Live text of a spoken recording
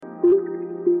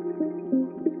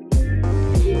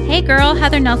Hey girl,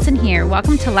 Heather Nelson here.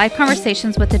 Welcome to Life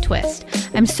Conversations with a Twist.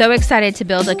 I'm so excited to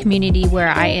build a community where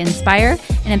I inspire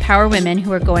and empower women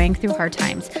who are going through hard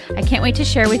times. I can't wait to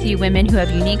share with you women who have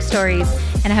unique stories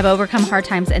and have overcome hard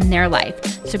times in their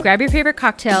life. So grab your favorite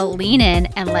cocktail, lean in,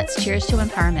 and let's cheers to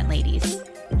empowerment, ladies.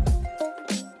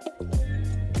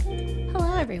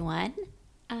 Hello, everyone.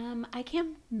 I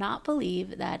cannot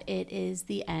believe that it is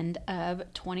the end of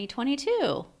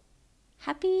 2022.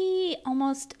 Happy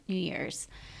almost New Year's.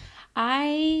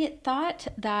 I thought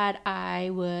that I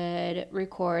would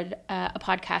record a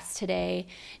podcast today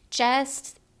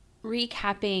just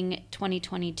recapping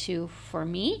 2022 for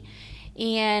me.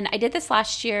 And I did this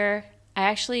last year. I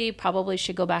actually probably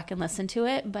should go back and listen to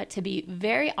it. But to be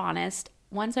very honest,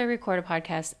 once I record a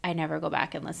podcast, I never go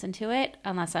back and listen to it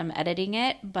unless I'm editing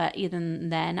it. But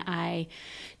even then, I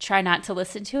try not to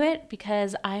listen to it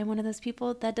because I'm one of those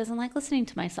people that doesn't like listening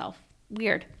to myself.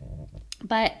 Weird.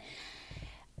 But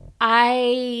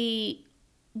I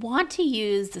want to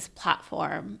use this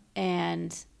platform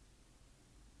and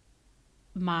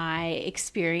my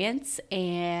experience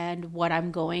and what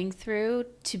I'm going through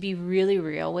to be really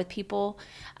real with people.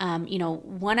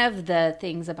 One of the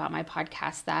things about my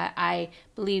podcast that I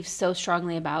believe so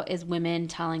strongly about is women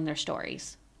telling their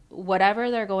stories. Whatever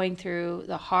they're going through,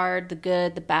 the hard, the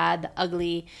good, the bad, the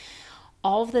ugly,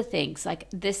 all of the things. Like,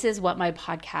 this is what my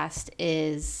podcast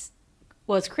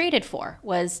was created for,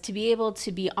 was to be able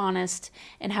to be honest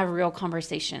and have real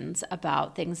conversations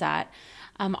about things that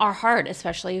are hard,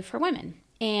 especially for women.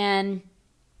 And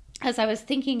as I was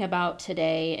thinking about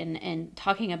today and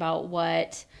talking about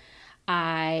what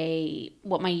my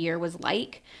year was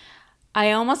like,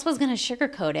 I almost was going to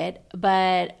sugarcoat it,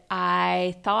 but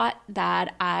I thought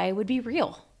that I would be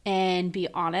real and be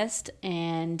honest.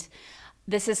 And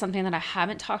this is something that I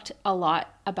haven't talked a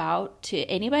lot about to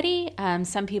anybody.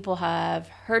 Some people have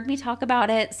heard me talk about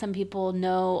it. Some people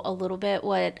know a little bit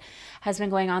what has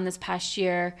been going on this past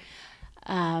year.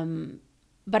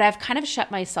 But I've kind of shut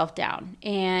myself down.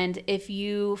 And if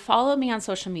you follow me on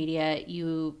social media,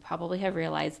 you probably have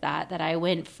realized that I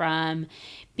went from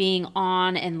being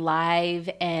on and live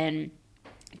and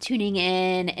tuning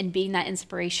in and being that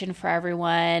inspiration for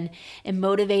everyone and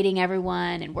motivating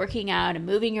everyone and working out and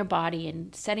moving your body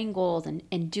and setting goals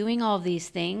and doing all of these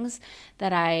things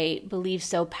that I believe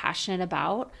so passionate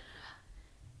about.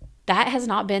 That has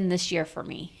not been this year for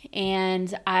me.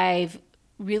 And I've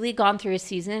really gone through a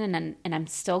season and I'm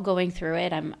still going through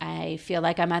it. I feel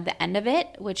like I'm at the end of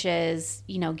it, which is,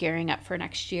 gearing up for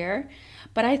next year.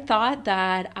 But I thought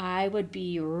that I would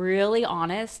be really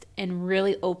honest and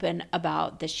really open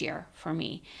about this year for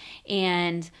me.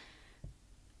 And,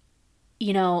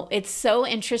 it's so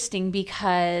interesting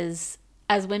because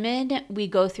as women, we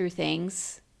go through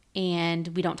things and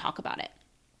we don't talk about it.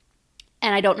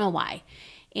 And I don't know why.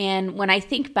 And when I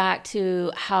think back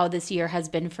to how this year has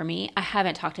been for me, I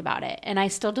haven't talked about it and I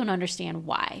still don't understand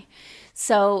why.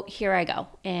 So here I go.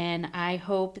 And I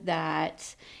hope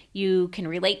that you can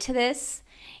relate to this,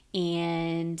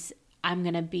 and I'm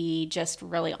going to be just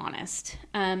really honest.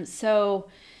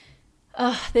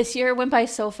 This year went by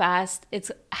so fast.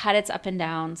 It's had its up and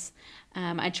downs.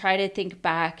 I try to think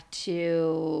back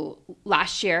to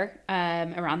last year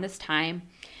around this time.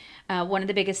 One of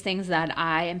the biggest things that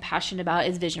I am passionate about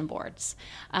is vision boards.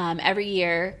 Every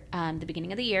year, the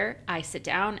beginning of the year, I sit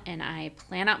down and I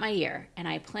plan out my year and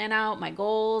I plan out my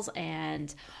goals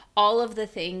and all of the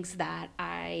things that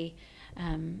I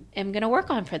am going to work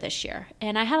on for this year.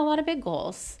 And I had a lot of big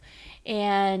goals.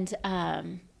 And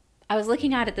I was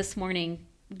looking at it this morning,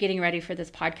 getting ready for this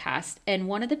podcast. And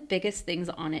one of the biggest things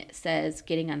on it says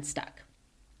getting unstuck.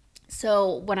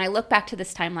 So when I look back to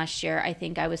this time last year, I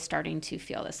think I was starting to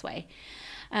feel this way.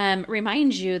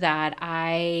 Remind you that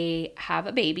I have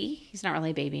a baby. He's not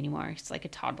really a baby anymore. He's like a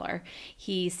toddler.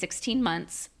 He's 16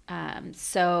 months.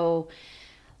 So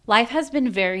life has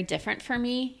been very different for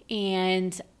me,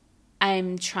 and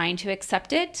I'm trying to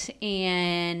accept it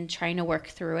and trying to work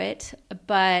through it.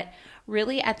 But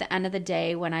really at the end of the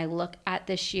day, when I look at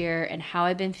this year and how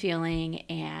I've been feeling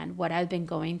and what I've been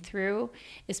going through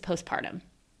is postpartum.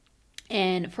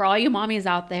 And for all you mommies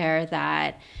out there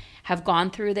that have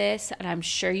gone through this, and I'm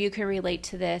sure you can relate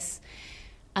to this,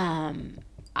 I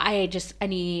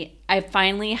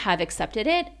finally have accepted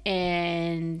it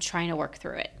and trying to work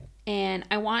through it. And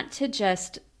I want to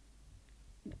just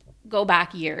go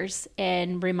back years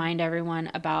and remind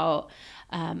everyone about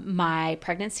my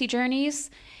pregnancy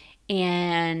journeys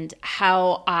and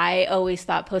how I always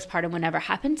thought postpartum would never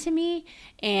happen to me.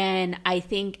 And I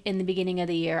think in the beginning of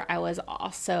the year, I was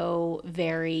also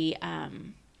very,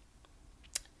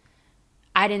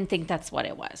 I didn't think that's what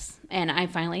it was. And I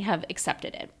finally have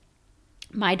accepted it.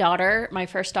 My daughter, my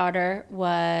first daughter,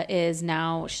 is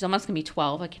now, she's almost gonna be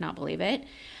 12. I cannot believe it.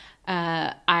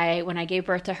 When I gave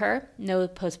birth to her, no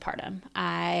postpartum.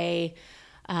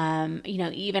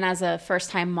 Even as a first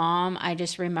time mom, I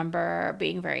just remember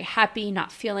being very happy,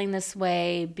 not feeling this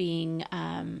way, being,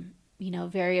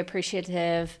 very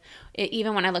appreciative.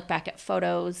 Even when I look back at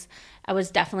photos, I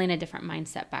was definitely in a different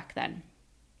mindset back then.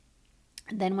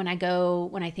 Then when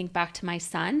I think back to my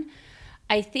son,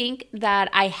 I think that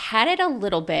I had it a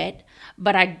little bit,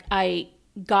 but I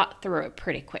got through it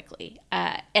pretty quickly.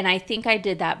 And I think I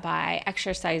did that by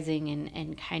exercising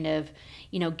and kind of,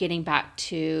 getting back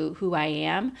to who I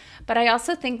am. But I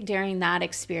also think during that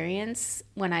experience,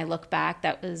 when I look back,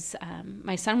 that was,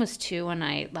 my son was 2 when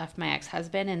I left my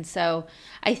ex-husband. And so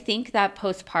I think that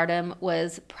postpartum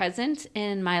was present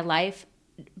in my life,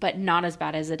 but not as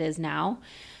bad as it is now.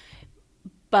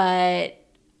 But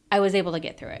I was able to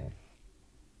get through it.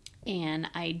 And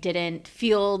I didn't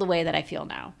feel the way that I feel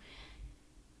now.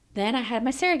 Then I had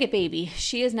my surrogate baby.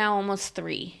 She is now almost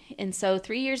 3. And so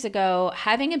 3 years ago,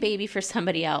 having a baby for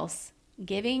somebody else,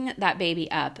 giving that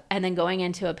baby up, and then going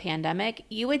into a pandemic,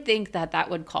 you would think that that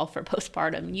would call for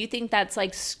postpartum. You think that's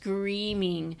like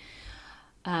screaming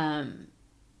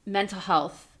mental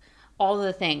health, all of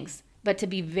the things. But to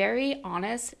be very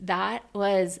honest, that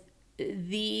was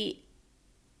the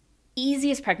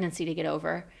easiest pregnancy to get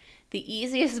over, the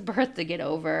easiest birth to get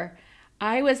over.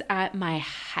 I was at my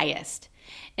highest.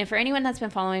 And for anyone that's been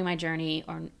following my journey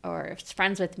or is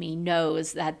friends with me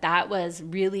knows that that was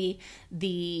really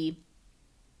the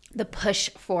push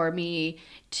for me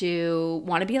to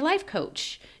want to be a life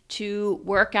coach, to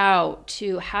work out,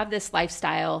 to have this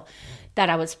lifestyle that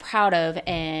I was proud of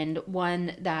and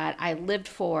one that I lived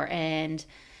for and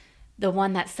the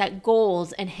one that set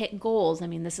goals and hit goals. I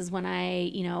mean, this is when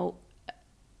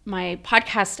my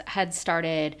podcast had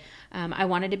started. I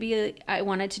wanted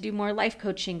to do more life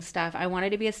coaching stuff. I wanted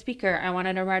to be a speaker. I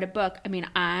wanted to write a book. I mean,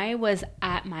 I was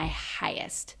at my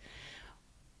highest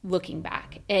looking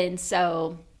back. And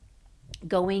so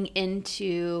going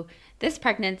into this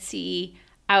pregnancy,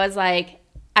 I was like,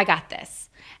 I got this.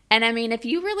 And I mean, if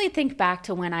you really think back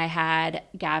to when I had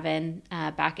Gavin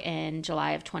back in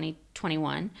July of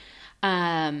 2021,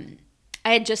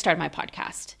 I had just started my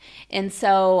podcast. And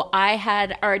so I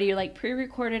had already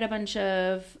pre-recorded a bunch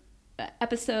of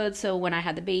episodes. So when I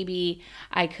had the baby,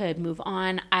 I could move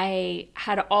on. I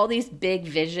had all these big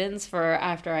visions for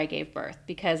after I gave birth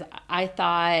because I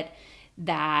thought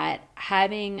that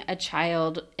having a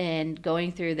child and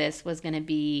going through this was going to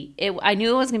be, I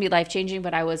knew it was going to be life-changing,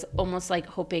 but I was almost like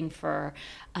hoping for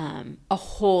a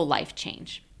whole life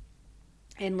change.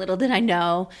 And little did I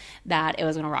know that it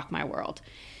was going to rock my world.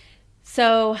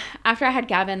 So after I had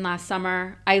Gavin last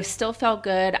summer, I still felt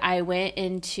good. I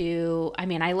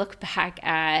look back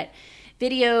at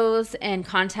videos and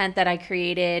content that I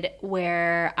created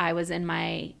where I was in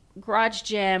my garage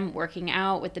gym working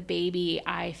out with the baby.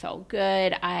 I felt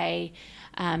good. I,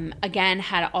 again,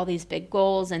 had all these big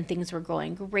goals and things were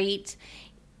going great.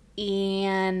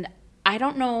 And I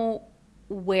don't know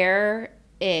where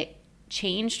it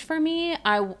changed for me.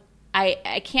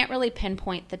 I can't really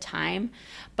pinpoint the time,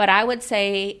 but I would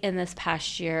say in this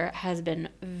past year has been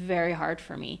very hard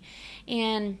for me.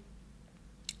 And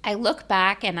I look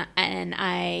back and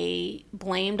I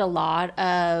blamed a lot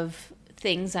of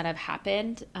things that have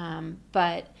happened,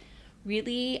 but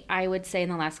really I would say in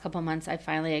the last couple of months I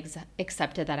finally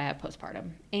accepted that I have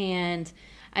postpartum. And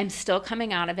I'm still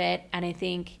coming out of it. And I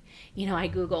think, I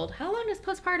Googled, how long does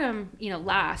postpartum,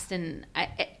 last? And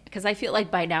because I feel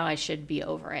like by now I should be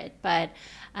over it, but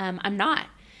I'm not.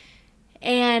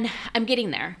 And I'm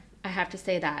getting there. I have to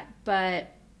say that.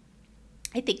 But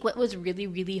I think what was really,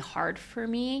 really hard for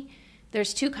me,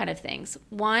 there's 2 kind of things.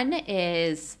 One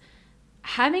is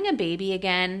having a baby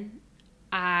again.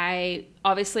 I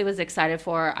obviously was excited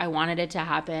for. I wanted it to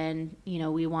happen.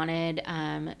 We wanted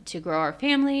to grow our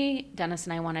family. Dennis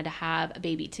and I wanted to have a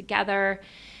baby together.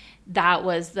 That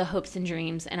was the hopes and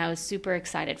dreams, and I was super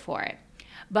excited for it.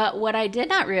 But what I did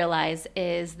not realize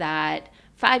is that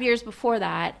 5 years before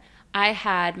that, I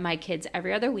had my kids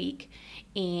every other week,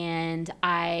 and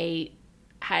I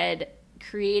had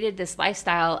created this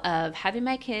lifestyle of having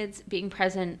my kids being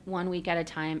present 1 week at a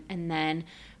time, and then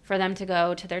for them to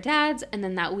go to their dads, and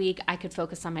then that week I could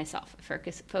focus on myself,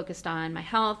 focused on my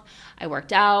health. I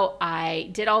worked out, I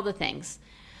did all the things.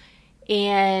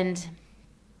 And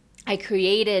I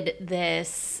created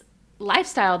this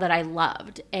lifestyle that I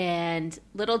loved. And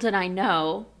little did I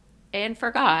know and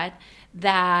forgot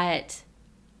that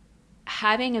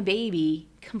having a baby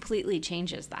completely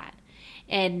changes that.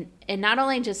 And not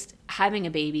only just having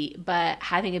a baby, but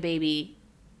having a baby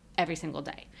every single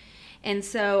day. And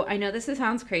so I know this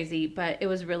sounds crazy, but it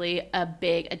was really a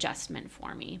big adjustment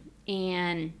for me.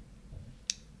 And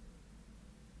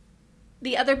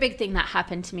the other big thing that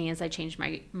happened to me is I changed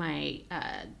my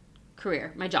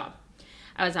career, my job.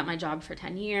 I was at my job for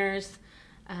 10 years.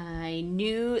 I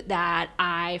knew that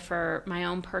for my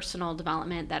own personal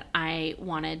development, that I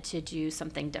wanted to do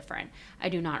something different. I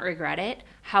do not regret it.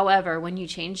 However, when you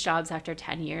change jobs after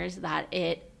 10 years, that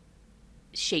it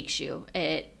shakes you.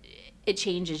 It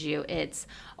changes you. It's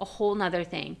a whole nother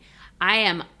thing. I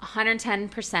am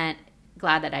 110%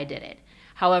 glad that I did it.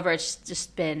 However, it's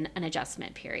just been an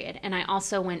adjustment period. And I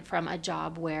also went from a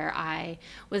job where I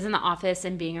was in the office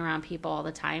and being around people all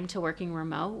the time to working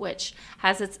remote, which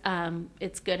has its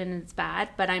good and it's bad.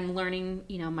 But I'm learning,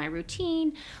 my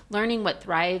routine, learning what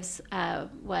thrives,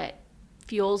 what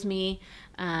fuels me,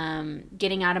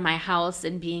 getting out of my house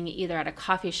and being either at a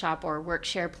coffee shop or a work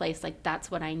share place. Like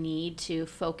that's what I need to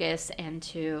focus and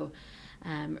to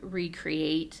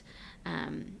recreate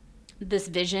this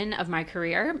vision of my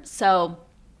career. So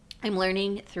I'm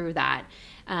learning through that.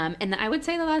 And I would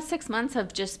say the last 6 months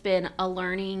have just been a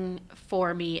learning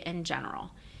for me in general.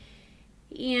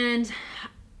 And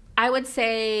I would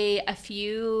say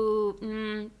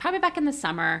probably back in the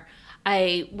summer,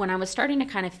 when I was starting to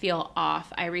kind of feel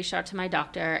off, I reached out to my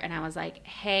doctor and I was like,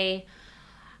 hey,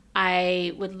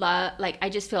 I would love, I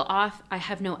just feel off. I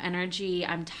have no energy.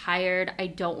 I'm tired. I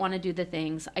don't want to do the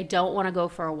things. I don't want to go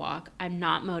for a walk. I'm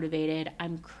not motivated.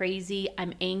 I'm crazy.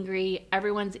 I'm angry.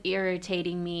 Everyone's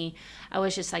irritating me. I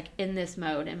was just in this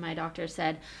mode. And my doctor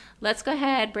said, let's go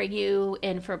ahead, bring you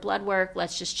in for blood work.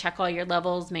 Let's just check all your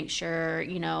levels, make sure,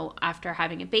 after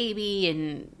having a baby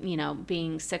and,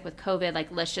 being sick with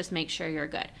COVID, let's just make sure you're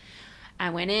good. I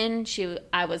went in,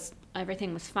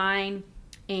 everything was fine.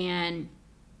 And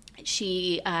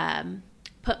she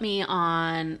put me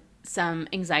on some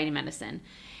anxiety medicine,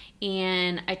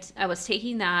 and I was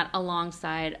taking that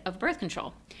alongside of birth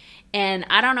control. And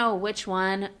I don't know which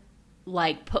one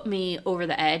put me over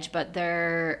the edge, but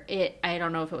I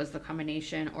don't know if it was the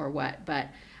combination or what, but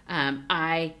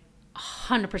I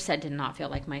 100% did not feel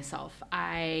like myself.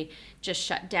 I just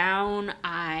shut down.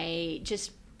 I'm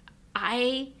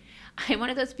one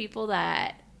of those people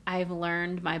that I've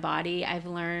learned my body.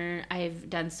 I've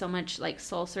done so much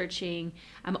soul searching.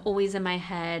 I'm always in my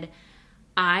head.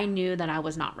 I knew that I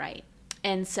was not right.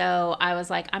 And so I was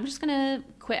like, I'm just going to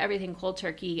quit everything cold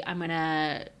turkey. I'm going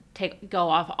to go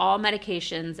off all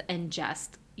medications and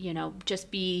just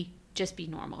be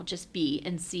normal, just be,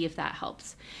 and see if that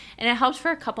helps. And it helped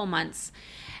for a couple months.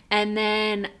 And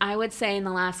then I would say in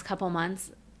the last couple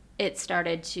months, it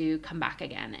started to come back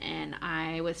again. And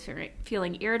I was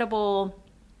feeling irritable.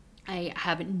 I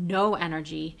have no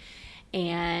energy.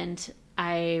 And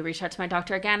I reached out to my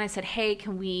doctor again. I said, hey,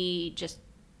 can we just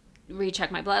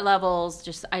recheck my blood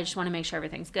levels? I just want to make sure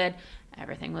everything's good.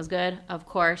 Everything was good, of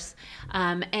course.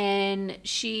 And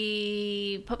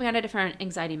she put me on a different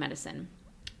anxiety medicine.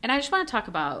 And I just want to talk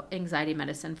about anxiety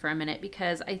medicine for a minute,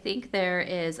 because I think there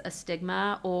is a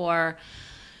stigma, or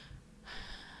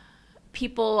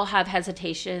people have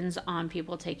hesitations on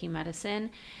people taking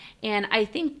medicine. And I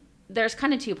think there's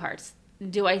kind of two parts.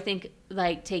 Do I think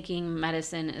taking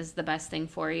medicine is the best thing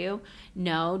for you?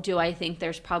 No. Do I think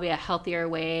there's probably a healthier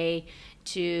way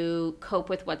to cope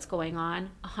with what's going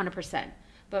on? 100%.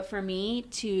 But for me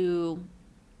to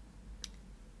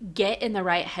get in the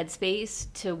right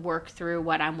headspace to work through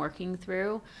what I'm working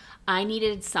through, I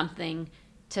needed something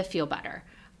to feel better.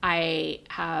 I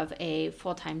have a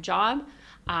full-time job.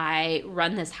 I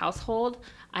run this household.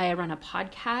 I run a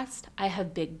podcast. I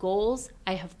have big goals.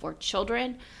 I have 4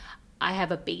 children. I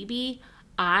have a baby.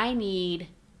 I need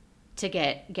to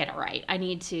get it right. I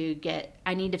need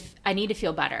to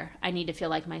feel better. I need to feel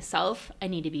like myself. I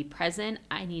need to be present.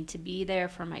 I need to be there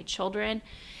for my children.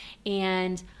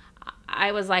 And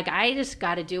I was like, I just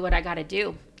got to do what I got to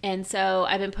do. And so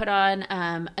I've been put on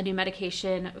a new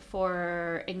medication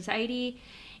for anxiety,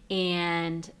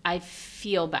 and I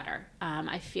feel better.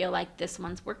 I feel like this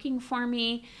one's working for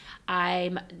me.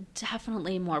 I'm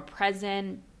definitely more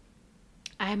present.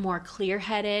 I'm more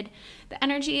clear-headed. The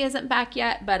energy isn't back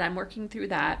yet, but I'm working through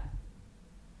that.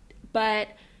 But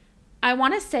I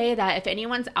want to say that if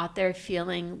anyone's out there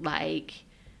feeling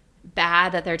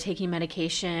bad that they're taking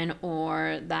medication,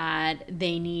 or that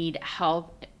they need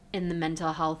help in the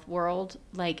mental health world,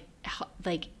 like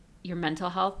your mental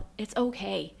health, it's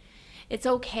okay. It's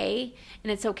okay,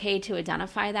 and it's okay to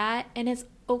identify that, and it's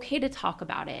okay to talk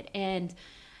about it. And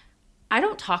I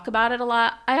don't talk about it a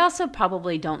lot. I also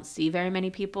probably don't see very many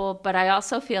people, but I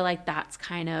also feel like that's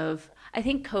kind of I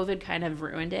think COVID kind of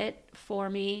ruined it for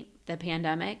me, the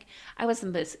pandemic. I was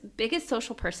the biggest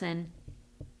social person.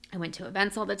 I went to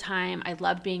events all the time. I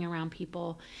loved being around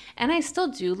people, and I still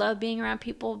do love being around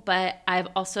people, but I've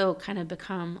also kind of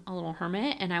become a little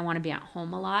hermit and I want to be at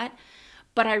home a lot.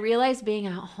 But I realize being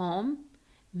at home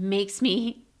makes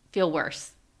me feel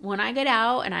worse. When I get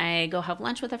out and I go have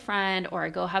lunch with a friend, or I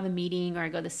go have a meeting, or I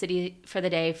go to the city for the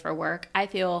day for work, I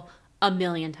feel a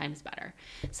million times better.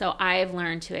 So I've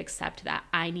learned to accept that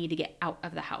I need to get out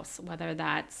of the house, whether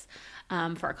that's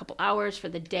for a couple hours, for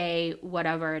the day,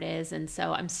 whatever it is. And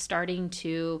so I'm starting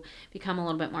to become a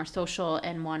little bit more social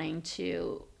and wanting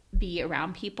to be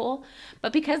around people.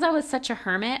 But because I was such a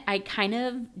hermit, I kind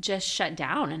of just shut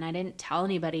down and I didn't tell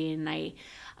anybody. And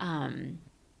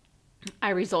I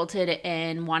resulted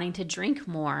in wanting to drink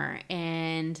more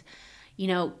and,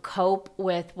 cope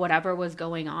with whatever was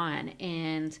going on.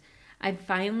 And I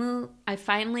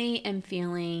finally am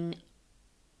feeling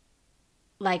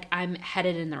like I'm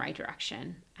headed in the right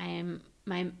direction.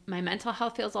 My mental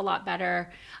health feels a lot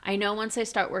better. I know once I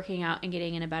start working out and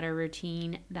getting in a better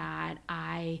routine that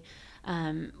I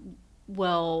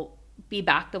will be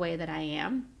back the way that I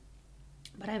am.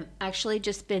 But I've actually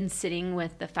just been sitting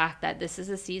with the fact that this is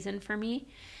a season for me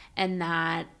and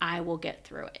that I will get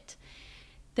through it.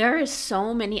 There are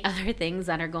so many other things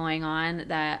that are going on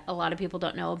that a lot of people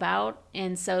don't know about.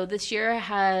 And so this year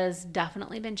has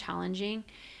definitely been challenging,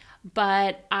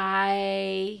 but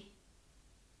I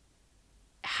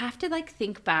have to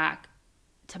think back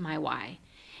to my why.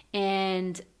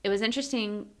 And it was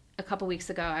interesting. A couple weeks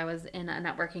ago, I was in a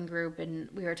networking group and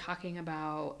we were talking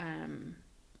about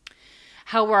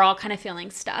how we're all kind of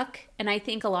feeling stuck. And I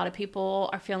think a lot of people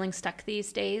are feeling stuck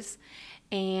these days.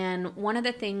 And one of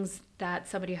the things that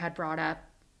somebody had brought up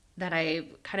that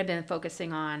I've kind of been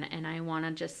focusing on, and I want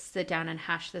to just sit down and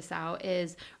hash this out,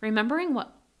 is remembering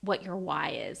what your why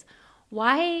is.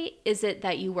 Why is it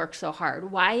that you work so hard?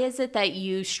 Why is it that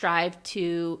you strive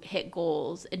to hit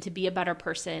goals and to be a better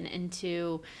person and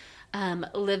to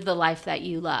live the life that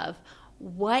you love?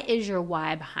 What is your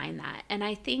why behind that? And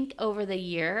I think over the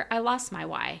year, I lost my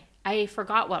why. I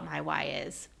forgot what my why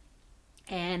is.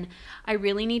 And I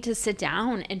really need to sit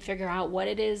down and figure out what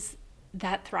it is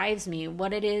that thrives me,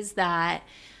 what it is that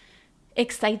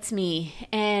excites me.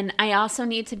 And I also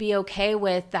need to be okay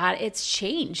with that it's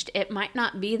changed. It might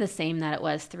not be the same that it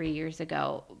was 3 years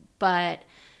ago, but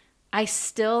I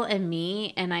still am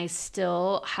me and I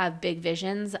still have big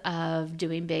visions of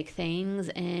doing big things.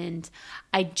 And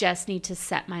I just need to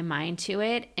set my mind to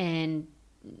it and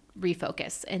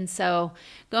refocus. And so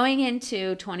going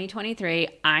into 2023,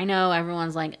 I know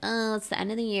everyone's like, oh, it's the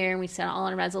end of the year. We set all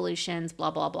our resolutions,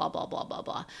 blah, blah, blah, blah, blah, blah,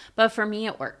 blah. But for me,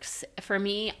 it works. For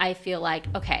me, I feel like,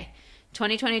 okay,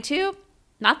 2022,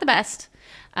 not the best.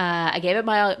 I gave it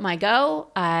my go.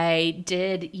 I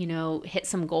did, hit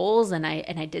some goals and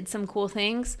I did some cool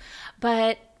things,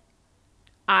 but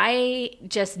I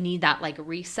just need that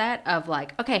reset of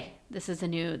okay, this is a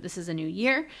new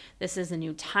year. This is a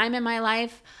new time in my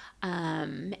life.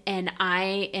 And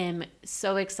I am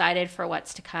so excited for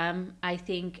what's to come. I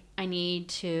think I need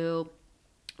to,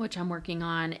 which I'm working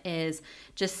on, is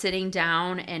just sitting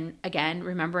down and again,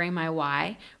 remembering my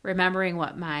why, remembering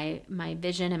what my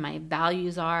vision and my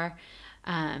values are,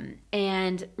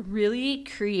 and really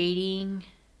creating,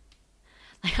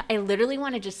 I literally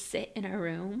want to just sit in a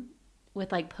room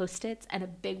with Post-its and a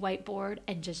big whiteboard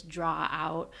and just draw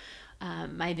out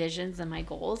my visions and my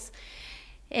goals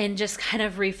and just kind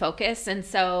of refocus. And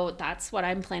so that's what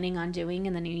I'm planning on doing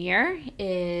in the new year,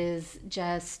 is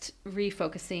just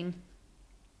refocusing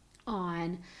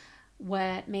on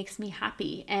what makes me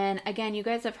happy. And again, you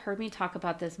guys have heard me talk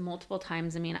about this multiple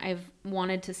times. I mean, I've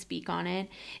wanted to speak on it,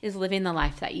 is living the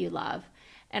life that you love.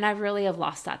 And I really have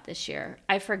lost that this year.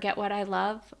 I forget what I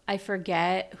love. I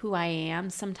forget who I am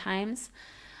sometimes.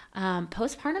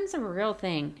 Postpartum's a real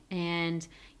thing. And,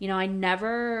 I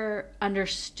never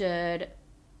understood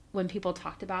when people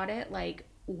talked about it,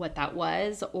 what that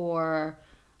was, or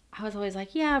I was always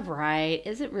like, yeah, right.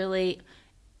 Is it really?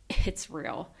 It's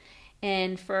real.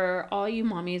 And for all you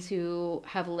mommies who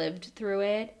have lived through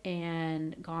it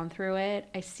and gone through it,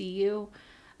 I see you.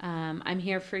 I'm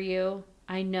here for you.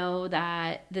 I know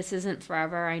that this isn't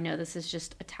forever. I know this is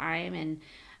just a time, and,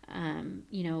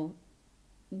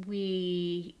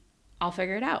 I'll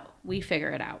figure it out. We figure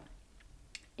it out.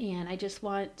 And I just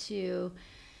want to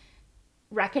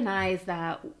recognize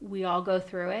that we all go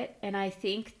through it. And I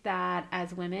think that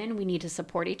as women, we need to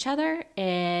support each other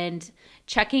and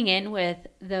checking in with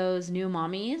those new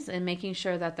mommies and making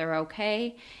sure that they're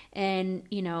okay. And,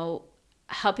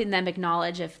 helping them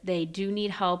acknowledge if they do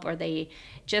need help or they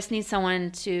just need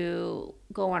someone to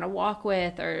go on a walk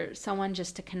with or someone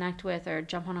just to connect with or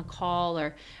jump on a call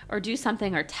or do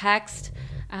something or text.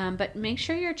 But make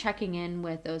sure you're checking in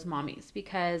with those mommies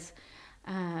because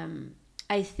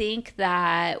I think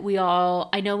that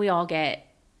I know we all get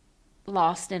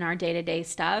lost in our day-to-day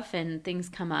stuff and things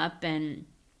come up and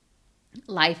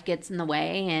life gets in the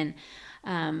way.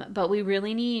 But we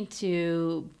really need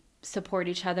to support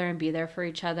each other and be there for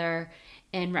each other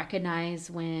and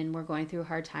recognize when we're going through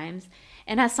hard times.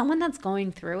 And as someone that's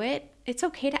going through it, it's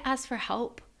okay to ask for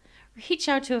help. Reach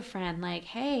out to a friend like,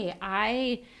 hey,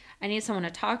 I need someone to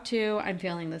talk to. I'm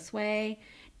feeling this way.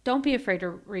 Don't be afraid to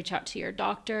reach out to your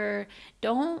doctor.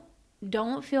 Don't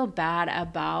feel bad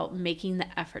about making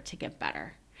the effort to get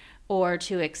better or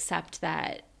to accept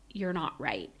that you're not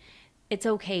right. It's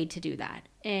okay to do that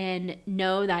and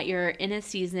know that you're in a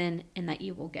season and that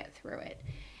you will get through it.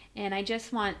 And I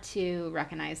just want to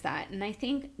recognize that. And I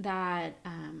think that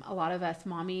a lot of us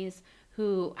mommies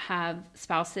who have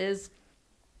spouses,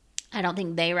 I don't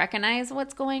think they recognize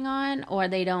what's going on or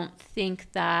they don't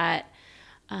think that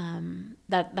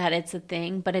that it's a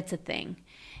thing, but it's a thing.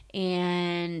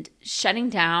 And shutting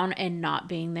down and not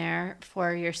being there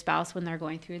for your spouse when they're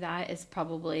going through that is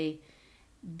probably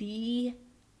the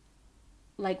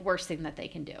worst thing that they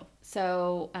can do.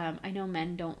 So I know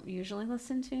men don't usually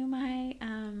listen to my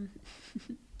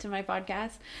to my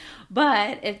podcast,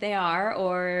 but if they are,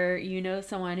 or you know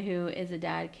someone who is a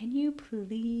dad, can you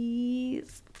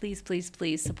please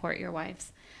support your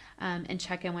wives and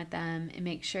check in with them and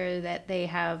make sure that they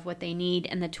have what they need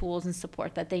and the tools and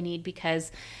support that they need,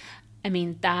 because I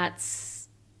mean that's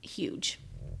huge.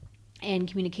 And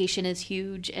communication is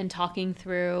huge, and talking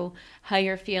through how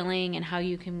you're feeling and how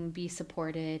you can be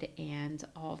supported and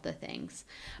all of the things.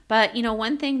 But,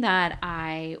 one thing that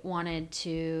I wanted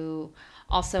to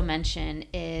also mention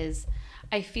is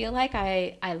I feel like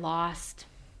I lost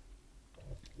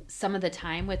some of the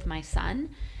time with my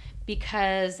son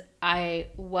because I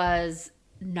was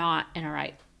not in a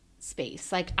right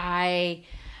space. I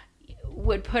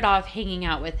would put off hanging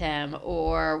out with him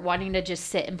or wanting to just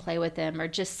sit and play with him or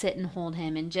just sit and hold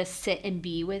him and just sit and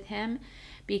be with him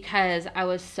because I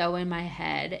was so in my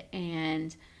head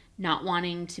and not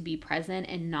wanting to be present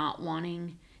and not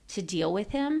wanting to deal with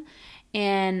him.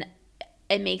 And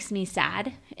it makes me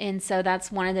sad. And so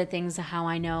that's one of the things how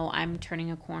I know I'm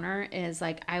turning a corner is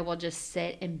I will just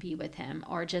sit and be with him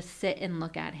or just sit and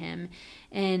look at him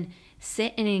and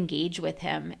sit and engage with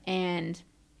him. And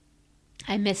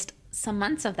I missed some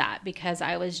months of that because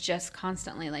I was just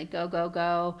constantly go, go,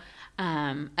 go.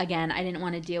 Again, I didn't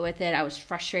want to deal with it. I was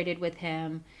frustrated with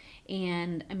him.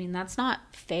 And I mean, that's not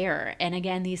fair. And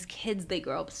again, these kids, they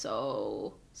grow up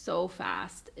so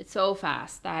fast. It's so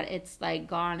fast that it's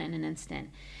gone in an instant.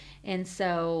 And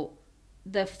so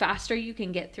the faster you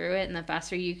can get through it and the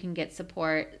faster you can get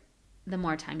support, the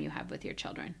more time you have with your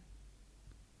children.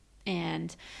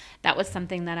 And that was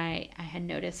something that I had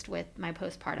noticed with my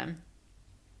postpartum.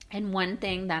 And one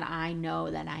thing that I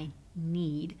know that I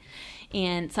need,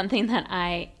 and something that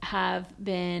I have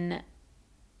been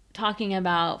talking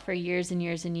about for years and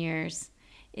years and years,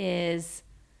 is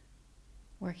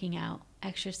working out,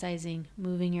 exercising,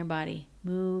 moving your body,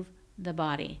 move the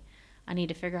body. I need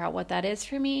to figure out what that is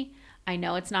for me. I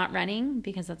know it's not running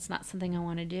because that's not something I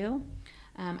want to do.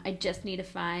 I just need to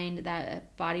find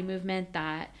that body movement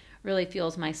that really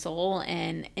fuels my soul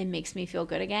and it makes me feel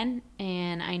good again.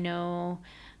 And I know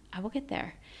I will get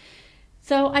there.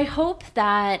 So I hope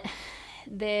that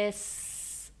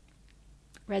this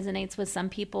resonates with some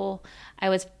people.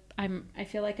 I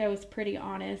feel like I was pretty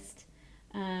honest.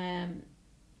 I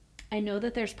know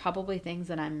that there's probably things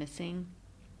that I'm missing,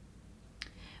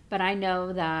 but I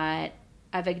know that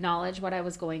I've acknowledged what I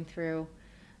was going through.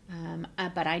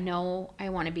 But I know I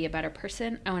want to be a better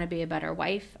person. I want to be a better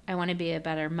wife. I want to be a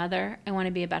better mother. I want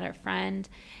to be a better friend.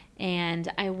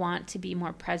 And I want to be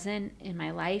more present in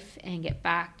my life and get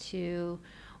back to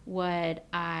what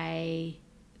I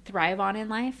thrive on in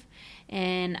life.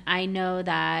 And I know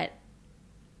that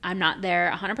I'm not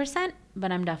there 100%,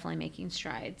 but I'm definitely making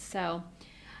strides. So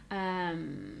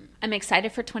I'm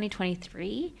excited for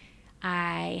 2023.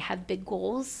 I have big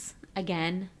goals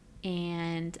again,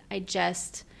 and I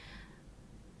just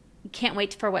can't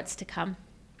wait for what's to come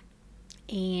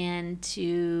and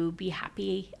to be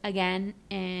happy again.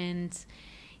 And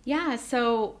yeah,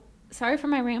 so sorry for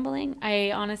my rambling.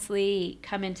 I honestly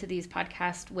come into these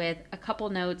podcasts with a couple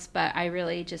notes, but I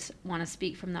really just want to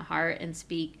speak from the heart and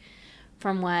speak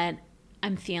from what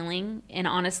I'm feeling. And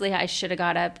honestly, I should have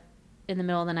got up in the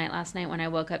middle of the night last night when I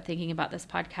woke up thinking about this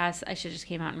podcast. I should have just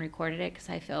came out and recorded it because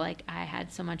I feel like I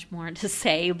had so much more to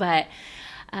say. But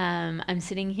I'm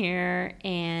sitting here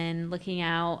and looking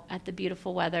out at the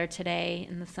beautiful weather today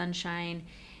and the sunshine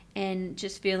and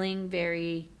just feeling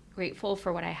very grateful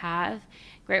for what I have,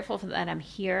 grateful for that I'm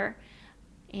here,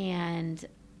 and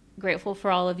grateful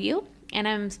for all of you. And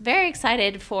I'm very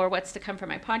excited for what's to come for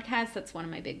my podcast. That's one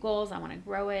of my big goals. I want to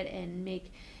grow it and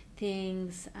make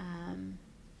things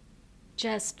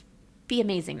just be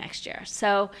amazing next year.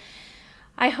 So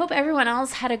I hope everyone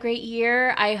else had a great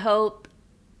year. I hope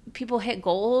people hit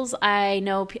goals. I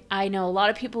know a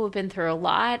lot of people have been through a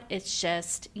lot. It's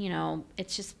just,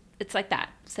 it's like that.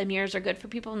 Some years are good for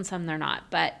people and some they're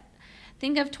not. But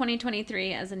think of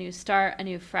 2023 as a new start, a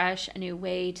new fresh, a new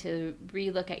way to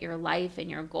relook at your life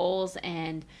and your goals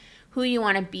and who you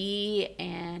want to be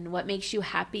and what makes you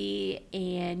happy,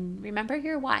 and remember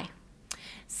your why.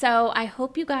 So I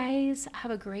hope you guys have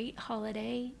a great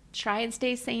holiday. Try and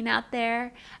stay sane out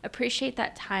there. Appreciate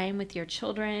that time with your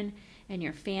children and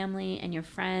your family and your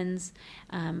friends.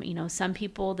 Some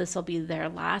people, this will be their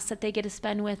last that they get to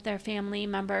spend with their family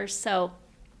members. So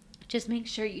just make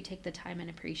sure you take the time and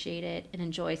appreciate it and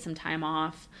enjoy some time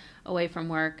off, away from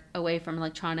work, away from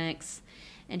electronics,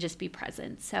 and just be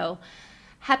present. So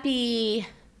happy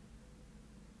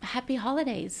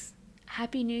holidays.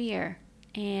 Happy New Year.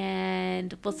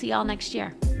 And we'll see y'all next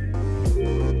year.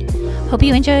 Hope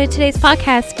you enjoyed today's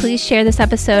podcast. Please share this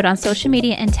episode on social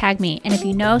media and tag me. And if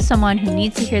you know someone who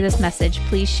needs to hear this message,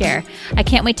 please share. I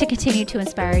can't wait to continue to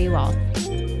inspire you all.